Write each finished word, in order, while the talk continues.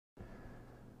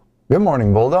Good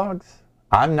morning, Bulldogs.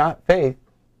 I'm not Faith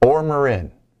or Marin.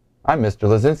 I'm Mr.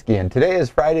 Lazinski, and today is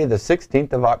Friday the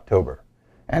 16th of October,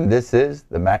 and this is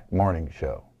the Mac Morning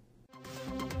Show.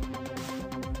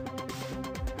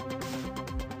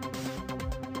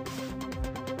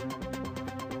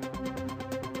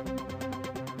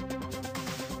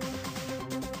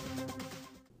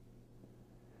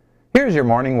 Here's your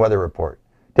morning weather report.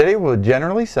 Today will be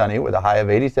generally sunny with a high of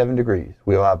 87 degrees.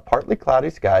 We will have partly cloudy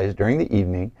skies during the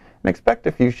evening and expect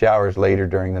a few showers later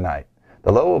during the night.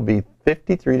 The low will be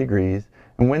 53 degrees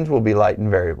and winds will be light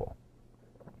and variable.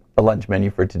 The lunch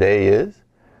menu for today is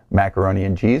macaroni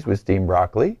and cheese with steamed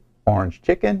broccoli, orange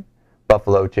chicken,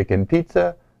 buffalo chicken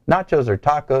pizza, nachos or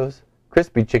tacos,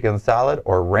 crispy chicken salad,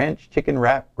 or ranch chicken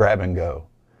wrap grab and go.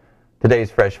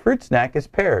 Today's fresh fruit snack is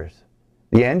pears.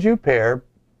 The Anjou pear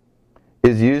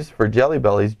is used for Jelly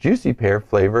Belly's juicy pear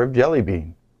flavor of jelly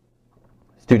bean.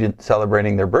 Students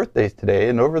celebrating their birthdays today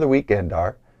and over the weekend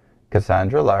are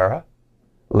Cassandra Lara,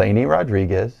 Lainey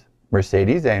Rodriguez,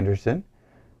 Mercedes Anderson,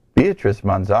 Beatrice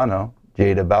Manzano,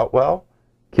 Jada Boutwell,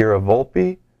 Kira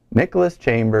Volpe, Nicholas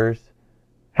Chambers.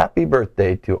 Happy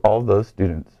birthday to all those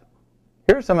students.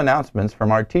 Here are some announcements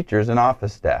from our teachers and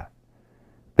office staff.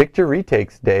 Picture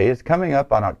Retakes Day is coming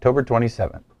up on October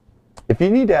 27th. If you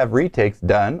need to have retakes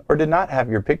done or did not have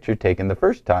your picture taken the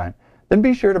first time, then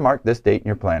be sure to mark this date in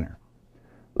your planner.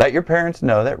 Let your parents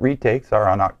know that retakes are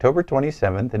on October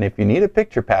 27th, and if you need a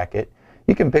picture packet,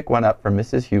 you can pick one up from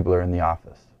Mrs. Hubler in the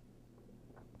office.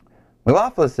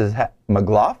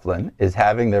 McLaughlin is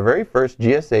having their very first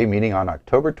GSA meeting on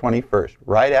October 21st,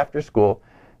 right after school,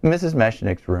 in Mrs.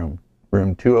 Meshnick's room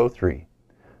 203.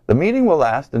 The meeting will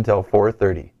last until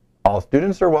 4:30. All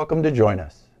students are welcome to join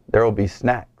us. There will be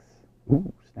snacks.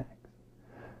 Ooh, snacks.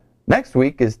 Next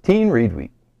week is Teen Read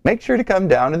Week. Make sure to come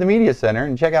down to the Media Center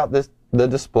and check out the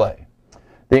display.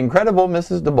 The incredible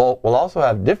Mrs. DeBolt will also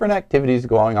have different activities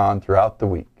going on throughout the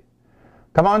week.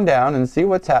 Come on down and see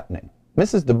what's happening.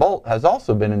 Mrs. DeBolt has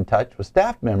also been in touch with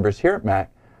staff members here at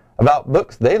MAC about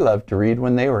books they loved to read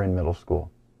when they were in middle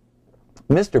school.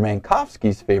 Mr.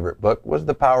 Mankowski's favorite book was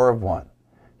The Power of One.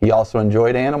 He also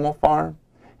enjoyed Animal Farm.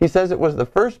 He says it was the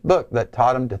first book that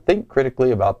taught him to think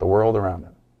critically about the world around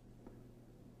him.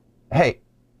 Hey,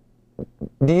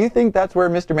 do you think that's where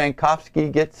Mr.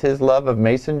 Mankowski gets his love of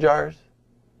mason jars?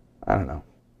 I don't know.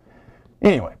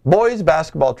 Anyway, boys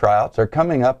basketball tryouts are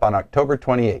coming up on October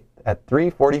 28th at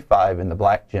 3:45 in the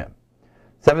Black Gym.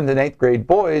 7th and 8th grade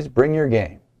boys, bring your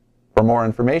game. For more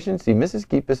information, see Mrs.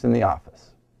 Keepus in the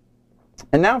office.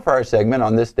 And now for our segment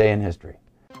on this day in history.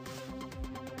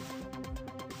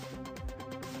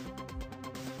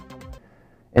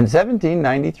 In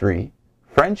 1793,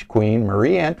 French Queen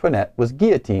Marie Antoinette was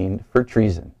guillotined for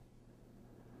treason.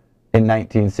 In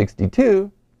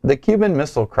 1962, the Cuban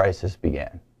Missile Crisis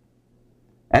began.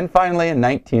 And finally, in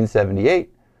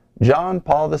 1978, John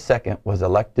Paul II was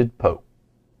elected Pope.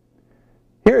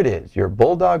 Here it is, your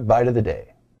Bulldog Bite of the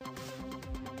Day.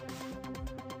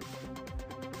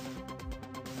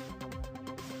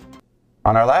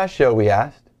 On our last show, we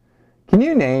asked, can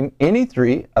you name any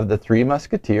three of the Three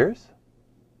Musketeers?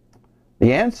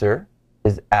 The answer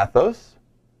is Athos,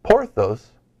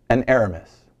 Porthos, and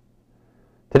Aramis.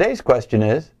 Today's question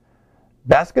is,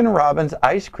 Baskin-Robbins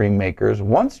ice cream makers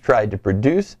once tried to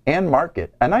produce and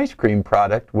market an ice cream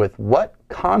product with what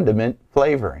condiment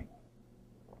flavoring?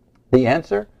 The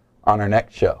answer on our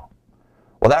next show.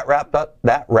 Well, that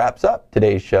wraps up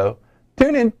today's show.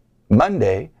 Tune in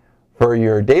Monday for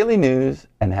your daily news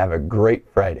and have a great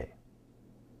Friday.